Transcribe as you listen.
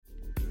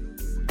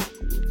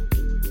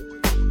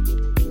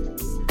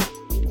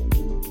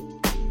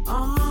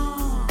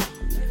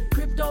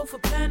for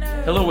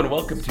planners. Hello and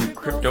welcome to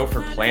Crypto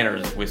for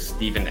Planners with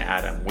Steve and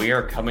Adam. We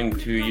are coming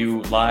to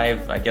you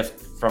live, I guess,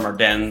 from our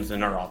dens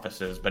and our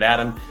offices. But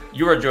Adam,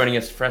 you are joining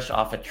us fresh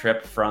off a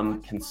trip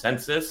from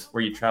Consensus,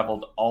 where you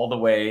traveled all the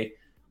way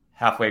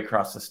halfway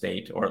across the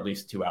state, or at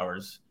least 2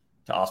 hours,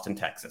 to Austin,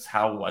 Texas.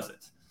 How was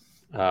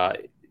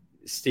it?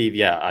 Steve,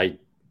 yeah, I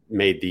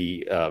made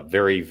the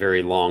very,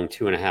 very long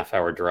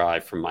 2.5-hour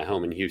drive from my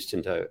home in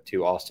Houston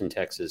to Austin,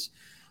 Texas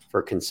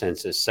for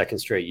Consensus. Second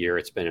straight year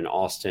it's been in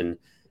Austin.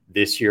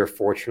 This year,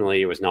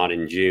 fortunately, it was not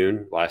in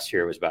June. Last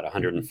year, it was about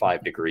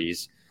 105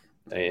 degrees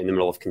in the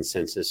middle of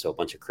Consensus. So a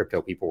bunch of crypto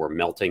people were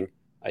melting,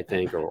 I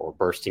think, or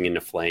bursting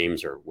into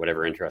flames or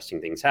whatever interesting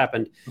things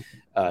happened.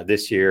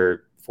 This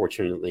year,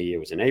 fortunately, it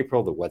was in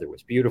April. The weather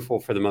was beautiful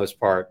for the most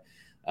part.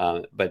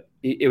 But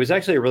it was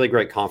actually a really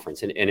great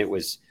conference. And it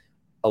was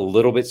a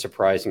little bit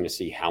surprising to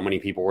see how many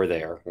people were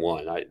there.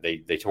 One,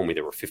 they told me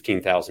there were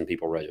 15,000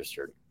 people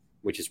registered,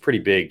 which is pretty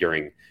big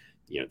during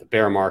the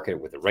bear market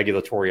with the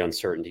regulatory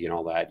uncertainty and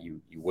all that. You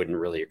wouldn't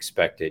really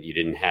expect it. You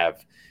didn't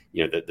have,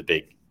 the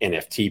big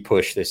NFT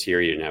push this year.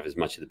 You didn't have as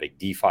much of the big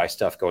DeFi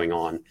stuff going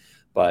on,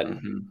 but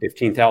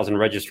 15,000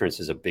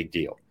 registrants is a big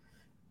deal.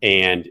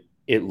 And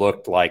it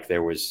looked like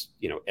there was,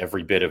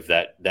 every bit of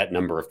that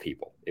number of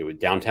people. It was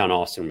downtown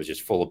Austin was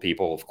just full of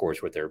people, of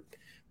course, with their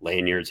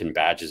lanyards and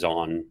badges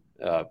on,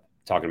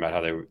 talking about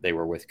how they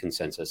were with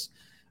Consensus.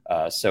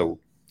 So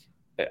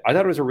I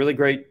thought it was a really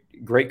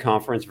great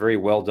conference, very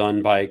well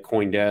done by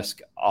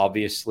CoinDesk.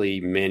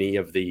 Obviously, many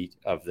of the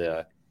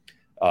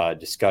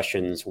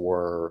discussions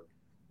were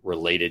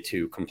related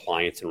to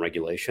compliance and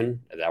regulation.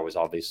 That was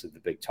obviously the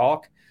big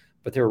talk.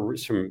 But there were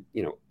some,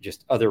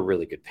 just other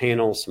really good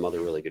panels, some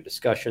other really good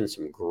discussions,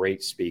 some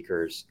great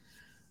speakers.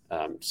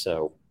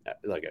 So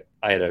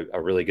I had a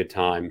really good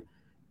time.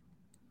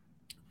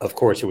 Of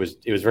course, it was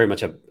very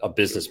much a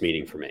business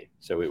meeting for me.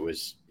 So it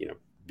was,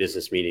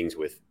 business meetings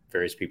with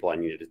various people I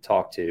needed to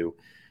talk to.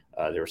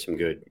 There were some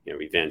good,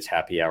 events,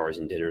 happy hours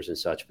and dinners and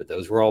such, but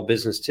those were all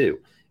business too,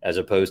 as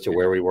opposed to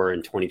where we were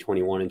in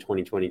 2021 and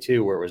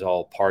 2022, where it was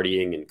all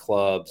partying and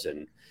clubs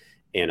and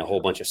a whole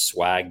bunch of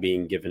swag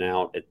being given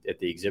out at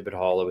the exhibit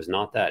hall. It was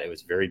not that. It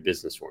was very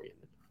business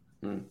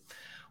oriented.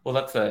 Well,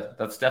 that's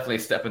definitely a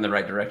step in the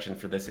right direction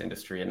for this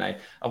industry. And I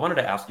wanted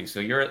to ask you, so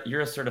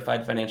you're a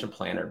certified financial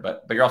planner,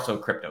 but you're also a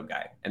crypto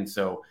guy. And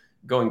so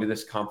going to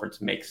this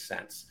conference makes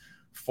sense.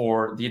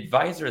 For the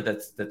advisor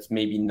that's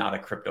maybe not a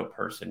crypto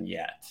person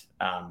yet,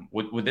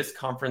 would this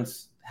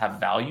conference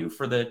have value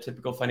for the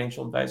typical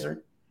financial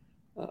advisor?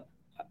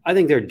 I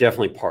think there are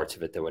definitely parts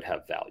of it that would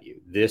have value.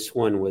 This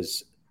one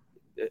was,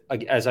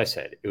 as I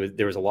said,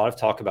 there was a lot of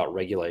talk about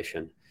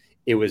regulation.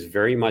 It was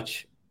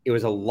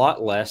a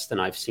lot less than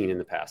I've seen in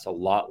the past, a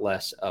lot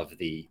less of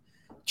the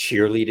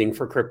cheerleading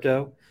for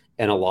crypto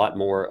and a lot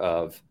more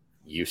of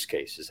use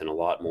cases and a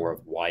lot more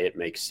of why it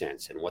makes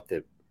sense and what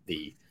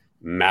the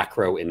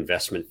macro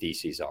investment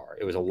theses are.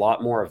 It was a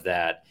lot more of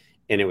that.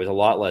 And it was a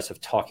lot less of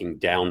talking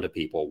down to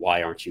people.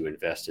 Why aren't you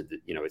invested?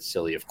 It's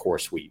silly. Of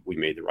course, we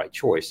made the right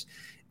choice.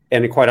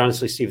 And quite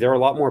honestly, Steve, there are a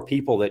lot more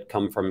people that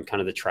come from kind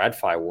of the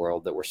TradFi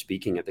world that were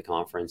speaking at the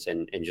conference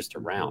and just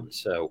around.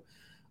 So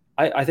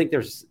I think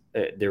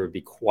there would be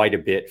quite a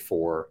bit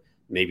for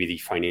maybe the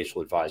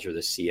financial advisor,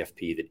 the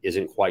CFP, that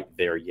isn't quite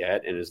there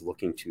yet and is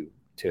looking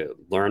to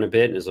learn a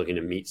bit and is looking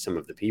to meet some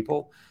of the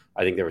people.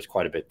 I think there was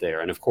quite a bit there.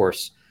 And of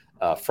course,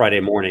 Friday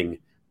morning,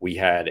 we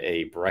had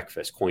a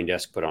breakfast.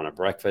 CoinDesk put on a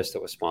breakfast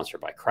that was sponsored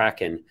by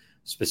Kraken,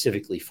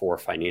 specifically for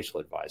financial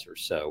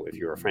advisors. So if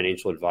you're a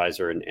financial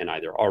advisor and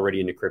either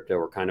already into crypto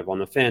or kind of on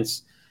the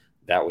fence,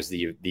 that was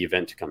the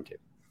event to come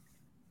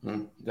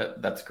to.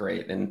 That's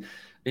great. And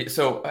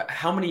so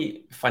how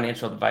many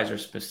financial advisor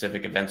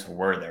specific events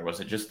were there? Was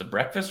it just the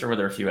breakfast or were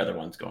there a few other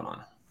ones going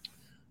on?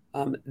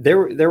 There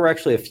were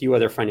actually a few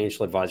other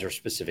financial advisor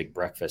specific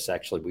breakfasts.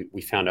 Actually,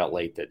 we found out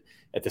late that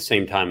at the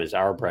same time as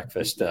our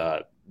breakfast,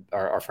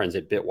 our friends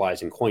at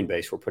Bitwise and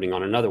Coinbase were putting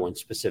on another one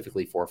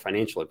specifically for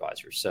financial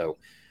advisors. So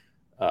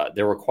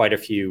there were quite a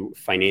few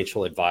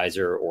financial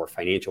advisor or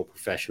financial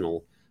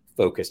professional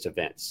focused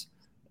events.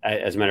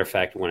 As a matter of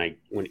fact,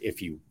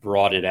 if you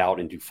broaden it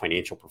out into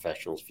financial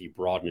professionals, if you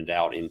broaden it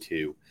out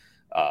into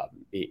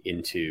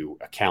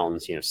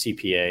accountants,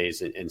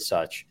 CPAs and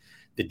such,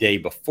 the day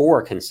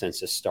before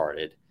Consensus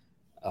started,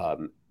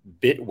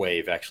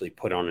 Bitwave actually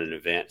put on an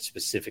event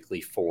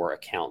specifically for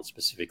accountants,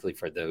 specifically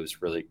for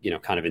those really,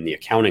 kind of in the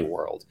accounting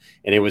world.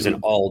 And it was an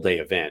all-day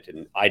event.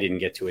 And I didn't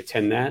get to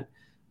attend that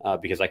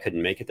because I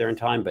couldn't make it there in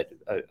time. But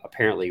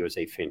apparently it was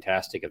a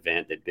fantastic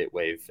event that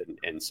Bitwave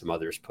and some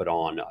others put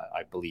on.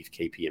 I believe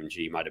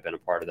KPMG might have been a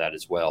part of that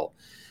as well.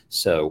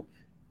 So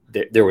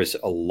there was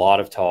a lot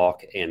of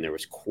talk and there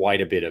was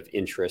quite a bit of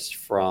interest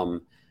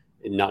from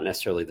not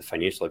necessarily the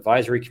financial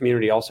advisory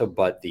community also,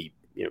 but the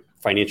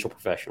financial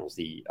professionals,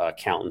 the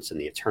accountants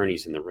and the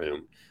attorneys in the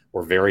room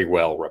were very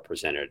well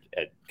represented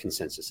at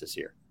Consensus this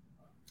year.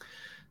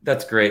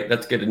 That's great.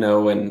 That's good to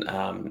know. And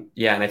and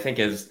I think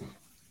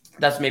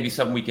that's maybe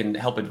something we can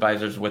help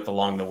advisors with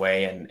along the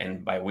way.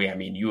 And by we, I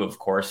mean you, of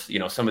course.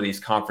 Some of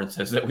these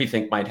conferences that we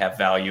think might have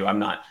value, I'm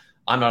not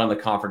I'm not on the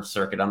conference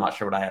circuit. I'm not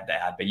sure what I have to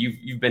add, but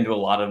you've been to a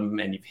lot of them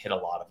and you've hit a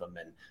lot of them.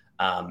 And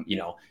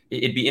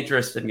it'd be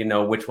interesting to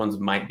know which ones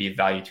might be of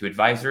value to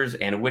advisors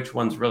and which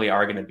ones really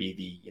are going to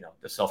be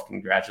the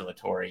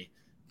self-congratulatory,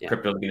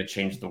 crypto is going to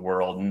change the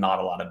world, not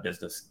a lot of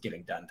business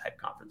getting done type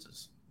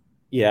conferences.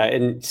 Yeah.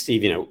 And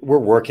Steve, we're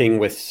working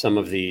with some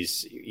of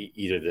these,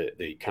 either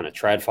the kind of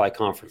TradFi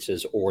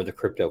conferences or the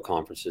crypto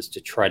conferences, to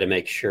try to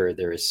make sure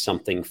there is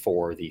something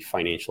for the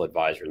financial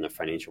advisor and the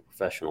financial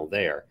professional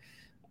there,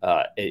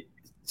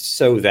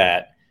 so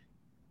that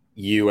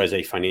you as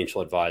a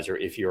financial advisor,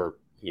 if you're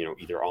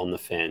either on the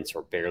fence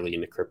or barely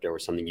into crypto or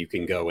something, you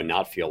can go and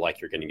not feel like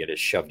you're going to get it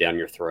shoved down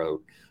your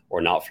throat or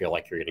not feel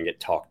like you're going to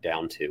get talked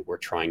down to. We're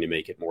trying to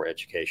make it more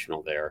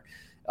educational there.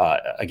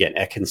 Again,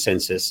 at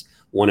Consensus,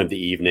 one of the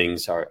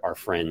evenings, our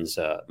friends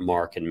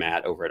Mark and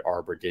Matt over at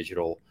Arbor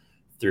Digital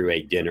threw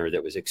a dinner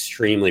that was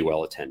extremely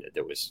well attended.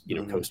 That was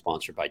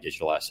co-sponsored by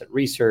Digital Asset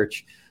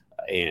Research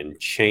and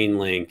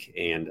Chainlink.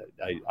 And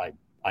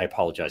I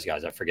apologize,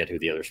 guys. I forget who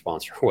the other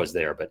sponsor was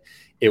there, but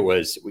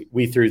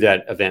we threw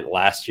that event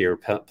last year.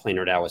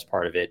 Planar DAO was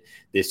part of it.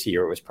 This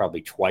year, it was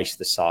probably twice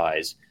the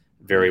size,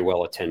 very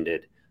well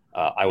attended.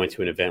 I went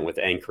to an event with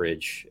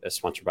Anchorage,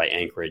 sponsored by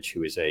Anchorage,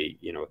 who is a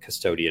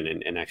custodian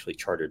and actually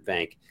chartered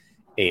bank.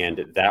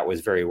 And that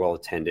was very well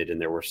attended.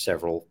 And there were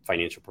several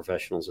financial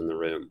professionals in the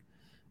room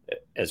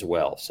as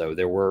well. So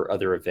there were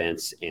other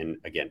events. And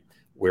again,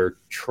 we're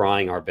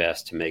trying our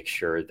best to make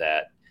sure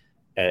that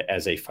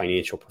as a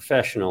financial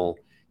professional,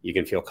 you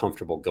can feel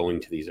comfortable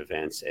going to these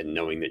events and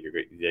knowing that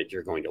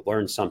you're going to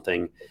learn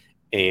something.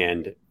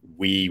 And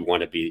we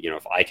want to be,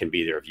 if I can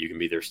be there, if you can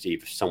be there,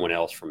 Steve, if someone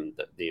else from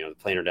the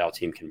Planar DAO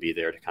team can be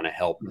there to kind of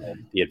help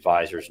the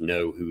advisors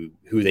know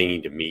who they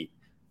need to meet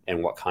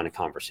and what kind of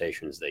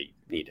conversations they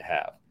need to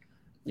have.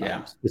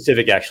 Yeah.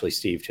 Specific, actually,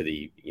 Steve, to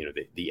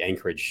the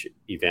Anchorage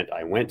event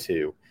I went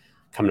to,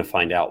 come to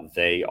find out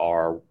they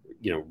are,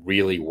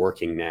 really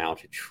working now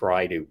to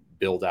try to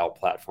build out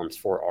platforms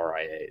for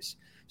RIAs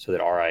so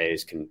that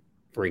RIAs can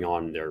bring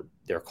on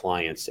their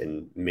clients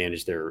and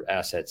manage their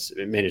assets,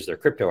 manage their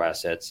crypto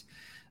assets.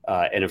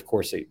 And of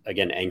course,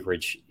 again,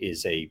 Anchorage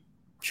is a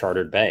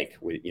chartered bank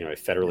with, a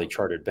federally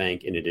chartered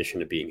bank in addition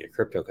to being a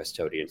crypto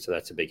custodian. So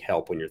that's a big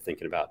help when you're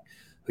thinking about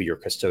who your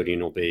custodian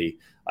will be.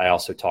 I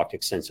also talked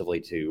extensively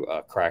to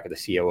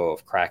the COO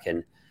of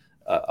Kraken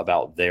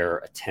about their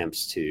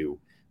attempts to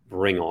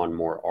bring on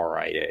more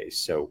RIAs.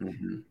 So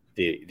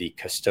the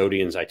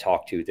custodians I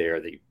talked to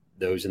there,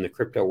 those in the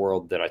crypto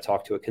world that I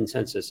talked to at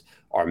Consensus,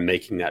 are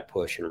making that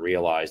push and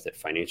realize that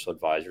financial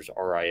advisors,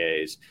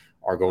 RIAs,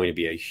 are going to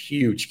be a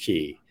huge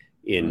key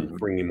in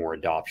bringing more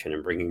adoption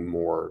and bringing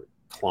more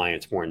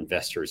clients, more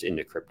investors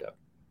into crypto.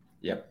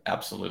 Yep,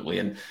 absolutely.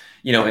 And,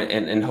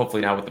 and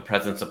hopefully now with the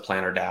presence of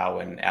Planar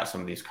DAO and at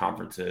some of these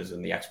conferences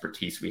and the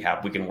expertise we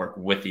have, we can work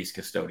with these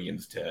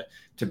custodians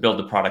to build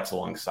the products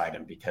alongside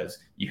them, because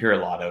you hear a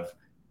lot of,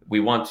 we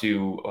want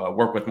to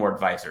work with more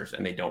advisors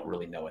and they don't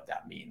really know what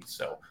that means.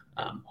 So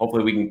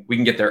hopefully we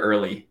can get there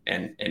early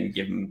and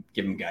give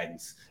them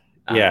guidance.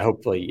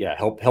 Hopefully,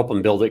 help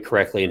them build it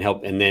correctly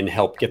and then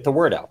help get the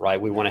word out,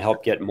 right? We want to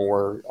help get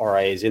more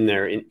RIAs in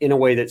there in a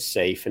way that's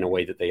safe, in a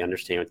way that they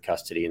understand with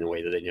custody, in a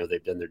way that they know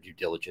they've done their due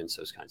diligence,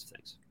 those kinds of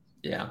things.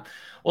 Yeah.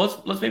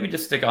 Well, let's maybe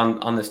just stick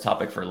on this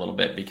topic for a little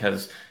bit,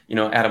 because,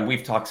 Adam,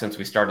 we've talked since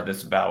we started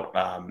this about,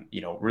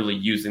 really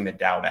using the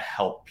DAO to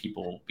help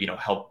people,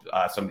 help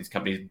some of these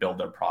companies build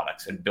their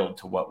products and build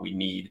to what we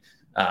need,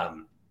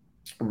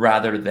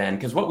 rather than,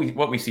 because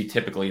what we see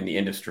typically in the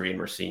industry, and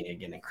we're seeing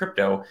again in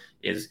crypto,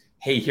 is,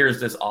 hey, here's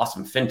this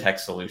awesome fintech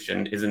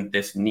solution. Isn't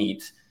this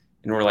neat?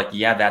 And we're like,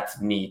 yeah, that's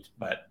neat,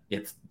 but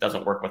it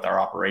doesn't work with our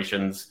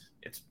operations.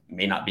 It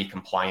may not be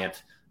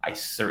compliant. I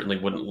certainly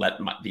wouldn't let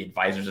the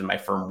advisors in my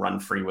firm run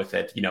free with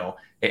it,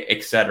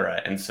 et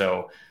cetera. And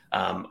so,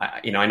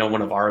 I know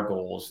one of our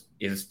goals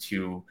is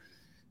to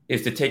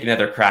take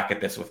another crack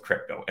at this with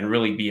crypto and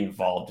really be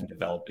involved in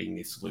developing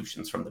these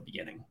solutions from the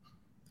beginning.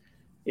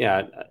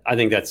 Yeah, I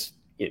think that's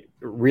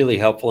really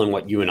helpful. And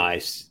what you and I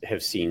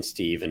have seen,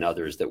 Steve, and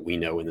others that we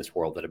know in this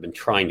world that have been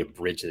trying to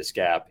bridge this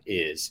gap,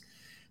 is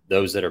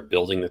those that are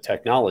building the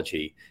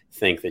technology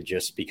think that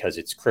just because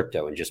it's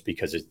crypto and just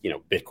because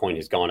Bitcoin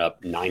has gone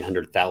up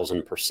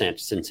 900,000%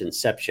 since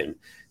inception,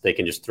 they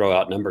can just throw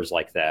out numbers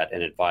like that,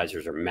 and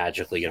advisors are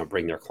magically going to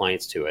bring their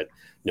clients to it,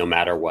 no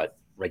matter what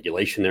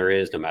regulation there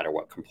is, no matter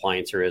what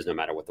compliance there is, no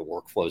matter what the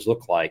workflows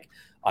look like.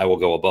 I will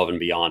go above and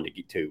beyond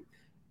to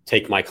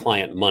take my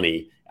client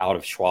money out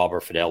of Schwab or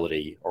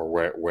Fidelity or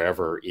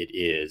wherever it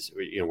is,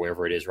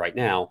 wherever it is right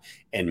now,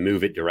 and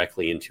move it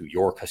directly into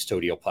your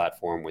custodial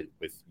platform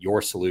with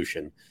your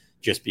solution,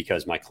 just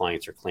because my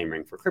clients are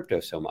clamoring for crypto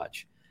so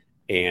much.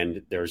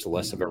 And there's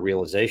less of a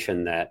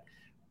realization that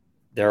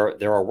there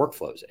are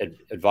workflows.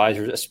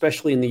 Advisors,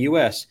 especially in the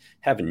US,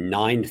 have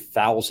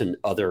 9,000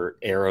 other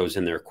arrows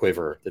in their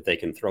quiver that they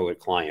can throw at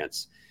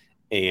clients.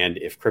 And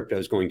if crypto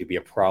is going to be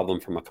a problem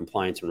from a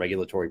compliance and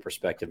regulatory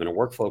perspective and a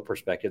workflow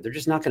perspective, they're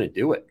just not going to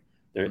do it.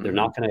 They're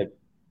not going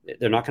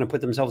to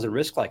put themselves at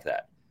risk like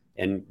that.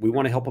 And we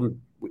want to help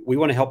them. We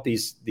want to help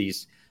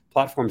these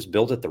platforms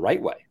build it the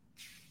right way.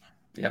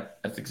 Yep,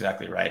 that's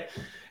exactly right.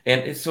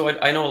 And so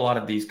I know a lot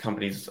of these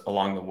companies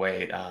along the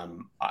way.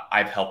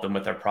 I've helped them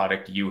with their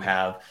product. You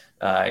have.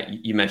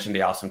 You mentioned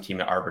the awesome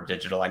team at Arbor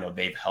Digital. I know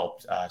they've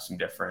helped some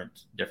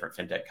different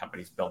fintech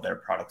companies build their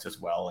products as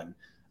well. And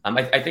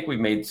I think we've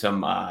made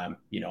some,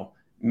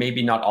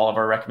 maybe not all of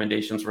our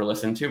recommendations were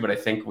listened to, but I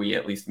think we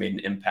at least made an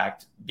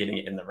impact getting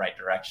it in the right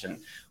direction.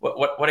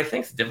 What I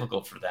think is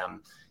difficult for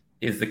them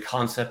is the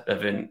concept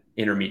of an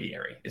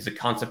intermediary, is the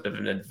concept of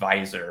an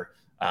advisor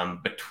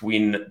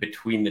between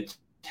the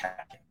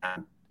tech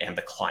and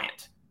the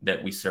client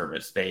that we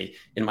service.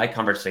 In my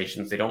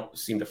conversations, they don't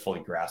seem to fully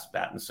grasp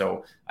that. And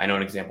so I know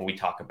an example we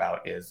talk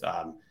about is,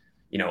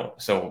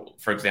 so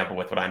for example,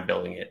 with what I'm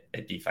building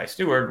at DeFi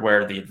Steward,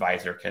 where the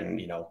advisor can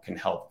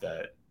help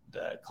the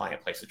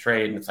client place a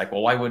trade. And it's like,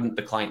 well, why wouldn't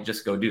the client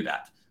just go do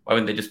that? Why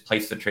wouldn't they just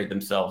place the trade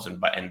themselves and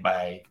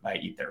buy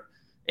Ether?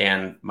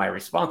 And my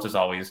response is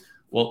always,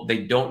 well, they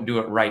don't do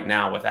it right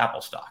now with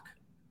Apple stock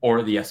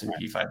or the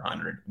S&P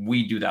 500.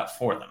 We do that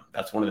for them.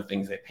 That's one of the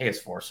things they pay us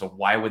for. So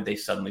why would they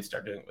suddenly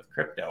start doing it with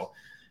crypto?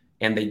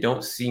 And they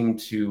don't seem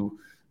to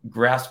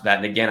grasp that.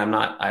 And again,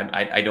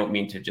 I don't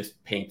mean to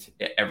just paint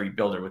every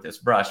builder with this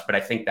brush, but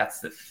I think that's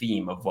the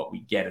theme of what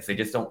we get, is they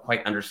just don't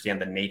quite understand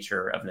the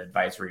nature of an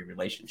advisory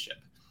relationship.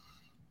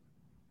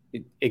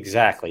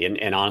 Exactly.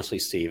 And honestly,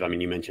 Steve, I mean,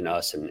 you mentioned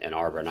us and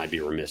Arbor, and I'd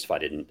be remiss if I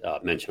didn't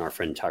mention our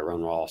friend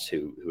Tyrone Ross,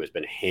 who has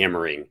been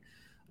hammering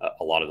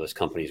a lot of those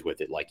companies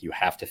with it. Like, you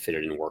have to fit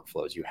it in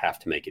workflows. You have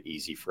to make it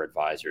easy for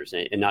advisors,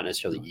 and not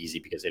necessarily easy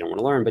because they don't want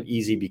to learn, but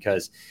easy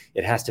because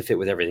it has to fit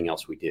with everything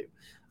else we do.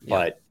 Yeah.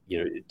 But,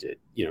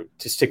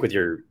 to stick with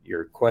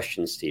your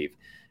question, Steve,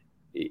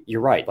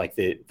 you're right. Like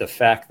the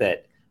fact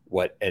that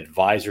what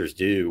advisors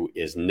do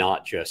is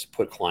not just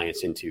put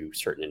clients into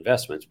certain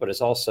investments, but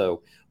it's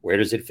also, where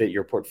does it fit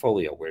your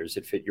portfolio? Where does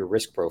it fit your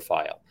risk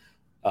profile?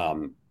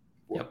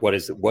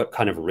 What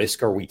kind of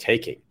risk are we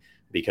taking?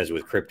 Because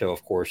with crypto,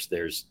 of course,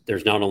 there's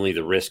not only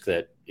the risk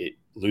that it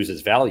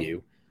loses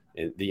value,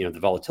 and the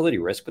volatility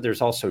risk, but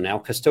there's also now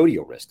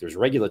custodial risk. There's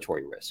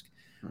regulatory risk.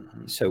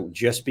 Mm-hmm. So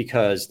just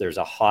because there's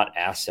a hot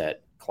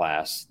asset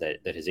class that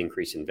has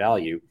increased in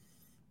value,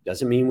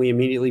 doesn't mean we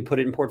immediately put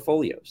it in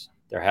portfolios.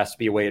 There has to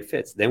be a way it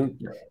fits. Then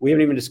we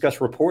haven't even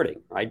discussed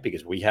reporting, right?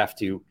 Because we have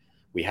to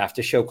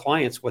show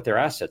clients what their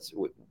assets,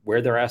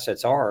 where their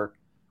assets are,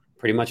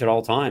 pretty much at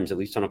all times, at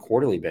least on a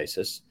quarterly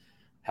basis.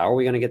 How are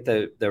we going to get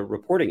the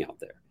reporting out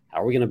there?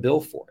 How are we going to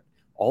bill for it?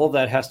 All of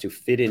that has to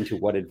fit into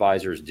what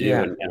advisors do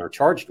and are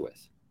charged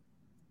with.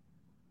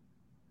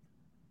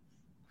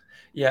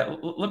 Yeah,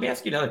 let me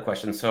ask you another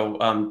question.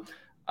 So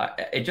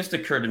it just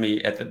occurred to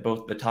me at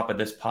both the top of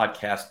this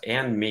podcast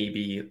and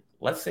maybe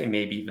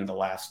even the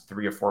last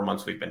 3 or 4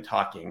 months we've been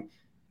talking,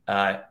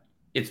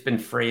 it's been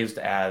phrased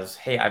as,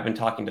 hey, I've been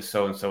talking to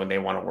so-and-so and they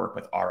want to work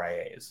with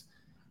RIAs.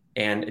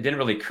 And it didn't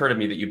really occur to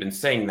me that you've been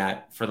saying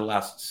that for the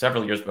last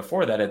several years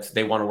before that. It's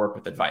they want to work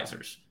with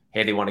advisors.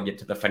 Hey, they want to get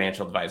to the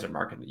financial advisor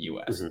market in the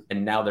US. Mm-hmm.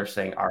 And now they're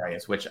saying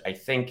RIAs, which I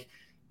think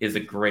is a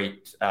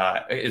great,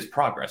 is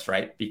progress,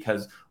 right?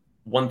 Because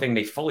one thing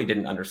they fully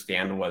didn't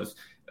understand was,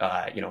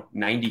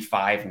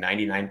 95,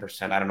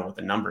 99%, I don't know what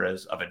the number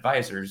is, of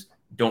advisors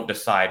don't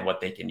decide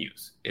what they can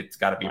use. It's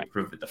got to be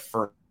approved at the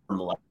firm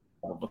level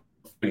of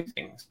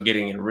things.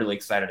 Getting a really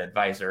excited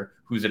advisor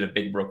who's at a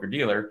big broker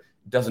dealer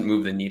doesn't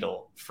move the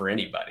needle for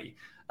anybody.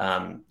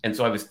 And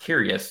so I was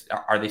curious,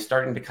 are they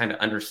starting to kind of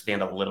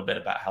understand a little bit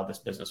about how this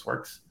business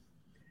works?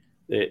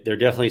 They're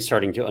definitely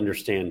starting to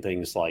understand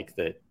things like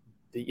that.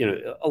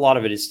 A lot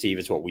of it is, Steve,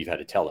 is what we've had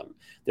to tell them.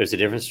 There's a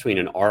difference between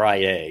an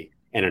RIA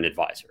and an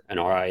advisor. An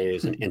RIA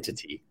is an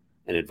entity.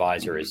 An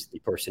advisor is the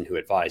person who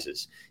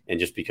advises. And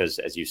just because,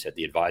 as you said,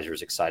 the advisor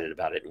is excited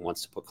about it and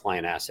wants to put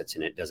client assets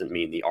in it, doesn't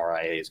mean the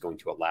RIA is going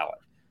to allow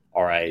it.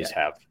 RIAs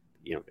have,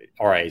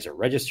 RIAs are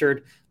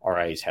registered.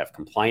 RIAs have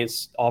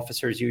compliance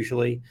officers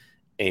usually,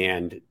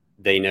 and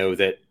they know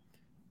that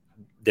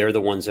they're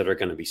the ones that are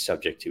going to be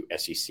subject to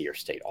SEC or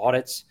state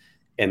audits,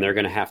 and they're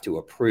going to have to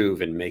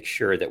approve and make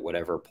sure that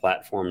whatever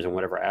platforms and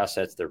whatever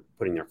assets they're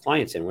putting their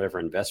clients in, whatever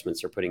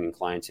investments they're putting in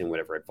clients in,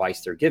 whatever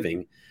advice they're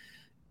giving,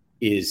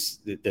 is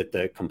that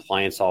the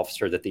compliance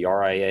officer, that the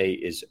RIA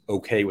is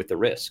okay with the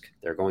risk.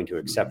 They're going to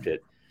accept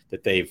it,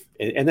 that they've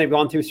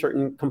gone through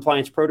certain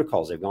compliance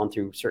protocols. They've gone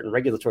through certain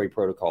regulatory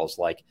protocols,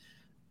 like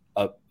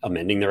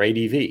amending their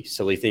ADV,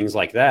 silly things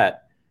like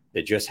that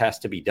just has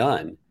to be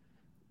done,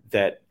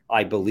 that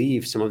I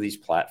believe some of these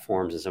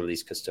platforms and some of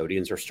these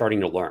custodians are starting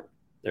to learn.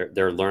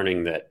 They're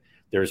learning that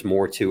there's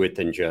more to it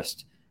than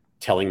just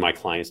telling my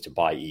clients to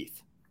buy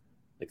ETH.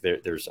 Like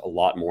there's a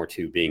lot more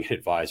to being an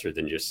advisor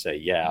than just say,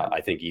 yeah,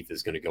 I think ETH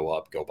is going to go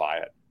up, go buy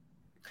it.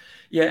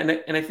 Yeah,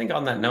 and I think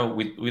on that note,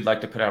 we'd like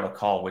to put out a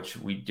call, which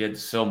we did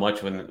so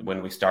much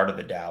when we started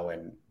the DAO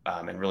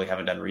and really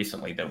haven't done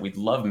recently, that we'd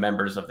love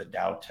members of the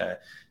DAO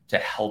to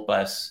help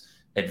us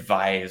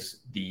advise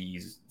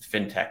these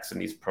fintechs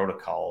and these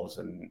protocols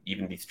and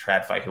even these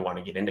TradFi who want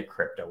to get into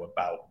crypto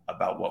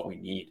about what we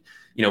need.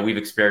 We've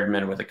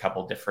experimented with a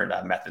couple different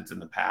methods in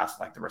the past,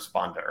 like the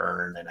respond to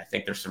earn, and I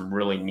think there's some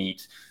really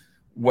neat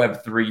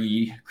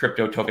Web3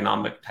 crypto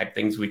tokenomic type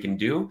things we can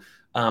do.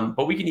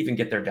 But we can even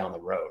get there down the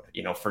road.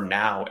 For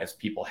now, as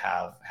people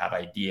have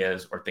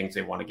ideas or things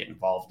they want to get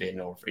involved in,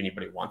 or if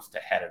anybody wants to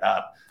head it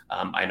up,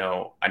 I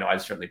know I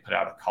certainly put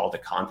out a call to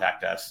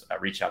contact us,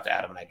 reach out to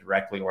Adam and I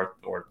directly,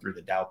 or through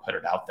the DAO, put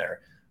it out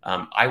there.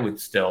 I would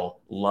still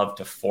love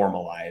to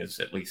formalize,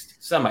 at least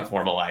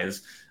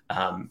semi-formalize,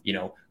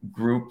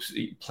 groups,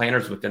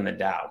 planners within the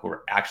DAO who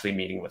are actually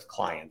meeting with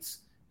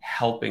clients,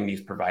 helping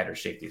these providers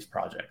shape these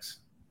projects.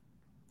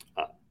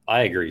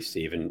 I agree,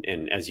 Steve.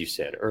 And as you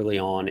said, early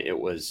on, it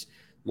was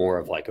more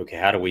of like, okay,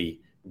 how do we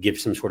give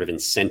some sort of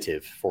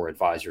incentive for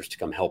advisors to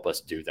come help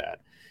us do that?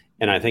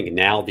 And I think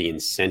now the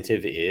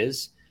incentive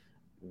is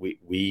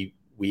we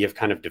have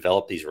kind of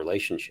developed these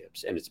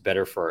relationships, and it's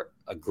better for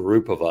a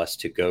group of us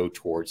to go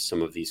towards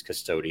some of these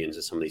custodians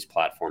and some of these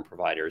platform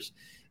providers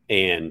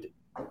and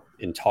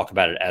talk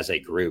about it as a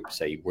group.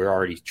 Say, we're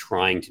already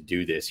trying to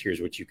do this.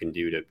 Here's what you can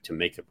do to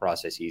make the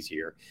process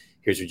easier.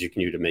 Here's what you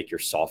can do to make your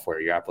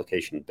software, your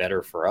application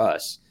better for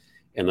us.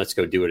 And let's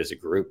go do it as a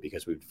group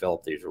because we've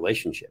developed these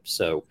relationships.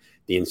 So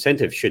the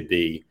incentive should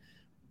be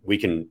we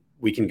can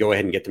go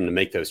ahead and get them to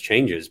make those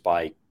changes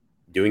by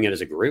doing it as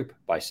a group,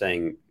 by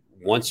saying,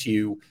 once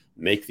you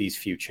make these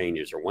few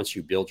changes, or once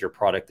you build your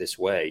product this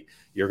way,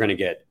 you're going to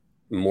get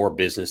more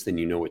business than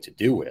you know what to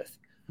do with.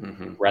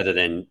 Mm-hmm. Rather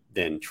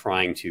than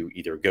trying to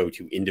either go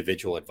to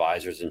individual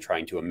advisors and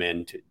trying to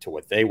amend to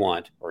what they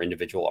want, or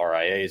individual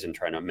RIAs and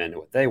trying to amend to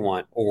what they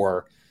want,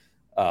 or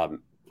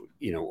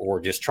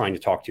just trying to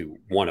talk to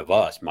one of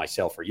us,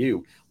 myself or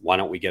you. Why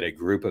don't we get a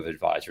group of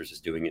advisors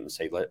is doing it and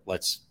say,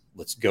 let's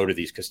go to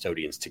these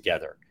custodians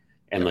together,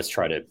 and let's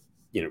try to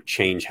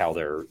change how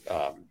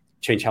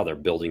they're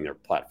building their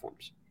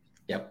platforms.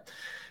 Yep.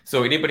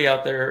 So anybody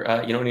out there,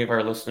 any of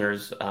our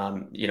listeners,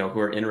 who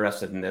are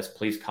interested in this,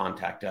 please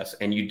contact us.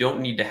 And you don't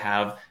need to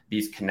have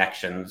these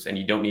connections, and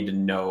you don't need to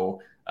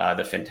know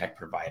the fintech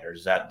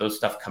providers. Those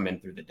stuff come in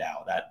through the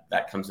DAO.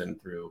 That comes in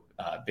through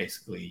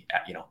basically,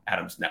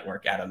 Adam's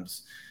network.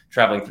 Adam's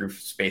traveling through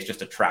space,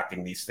 just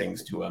attracting these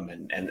things to him.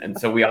 And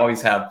so we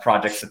always have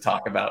projects to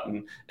talk about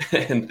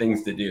and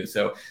things to do.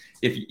 So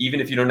even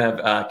if you don't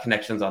have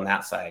connections on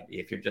that side,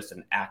 if you're just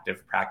an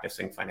active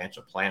practicing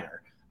financial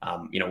planner,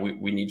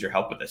 we need your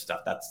help with this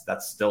stuff.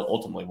 That's still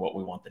ultimately what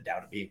we want the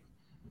DAO to be.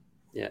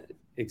 Yeah,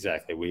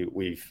 exactly.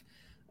 We've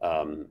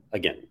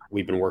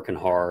been working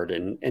hard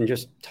and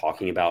just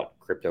talking about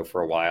crypto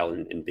for a while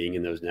and being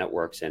in those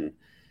networks. And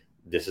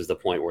this is the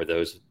point where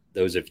those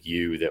of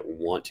you that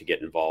want to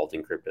get involved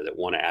in crypto, that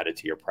want to add it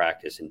to your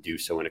practice and do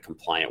so in a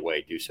compliant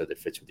way, do so that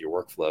fits with your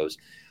workflows,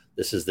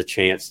 this is the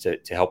chance to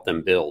help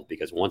them build,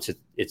 because once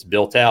it's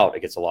built out, it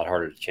gets a lot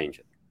harder to change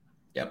it.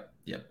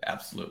 Yep,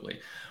 absolutely.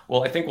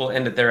 Well, I think we'll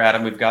end it there,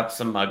 Adam. We've got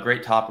some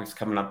great topics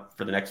coming up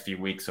for the next few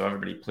weeks. So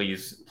everybody,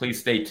 please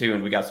stay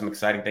tuned. We got some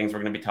exciting things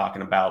we're going to be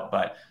talking about.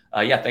 But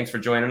thanks for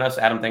joining us.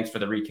 Adam, thanks for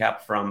the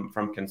recap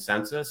from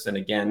Consensus. And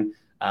again,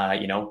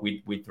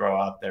 we throw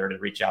out there to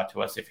reach out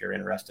to us if you're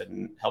interested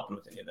in helping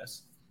with any of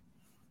this.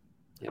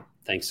 Yep.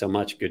 Thanks so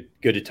much. Good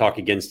to talk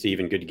again,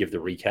 Steve, and good to give the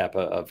recap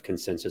of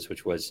Consensus,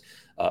 which was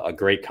a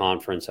great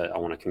conference. I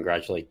want to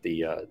congratulate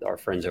our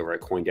friends over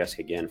at CoinDesk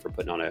again for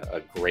putting on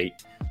a great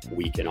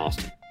week in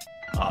Austin.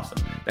 Awesome.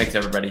 Thanks,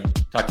 everybody.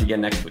 Talk to you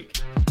again next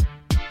week.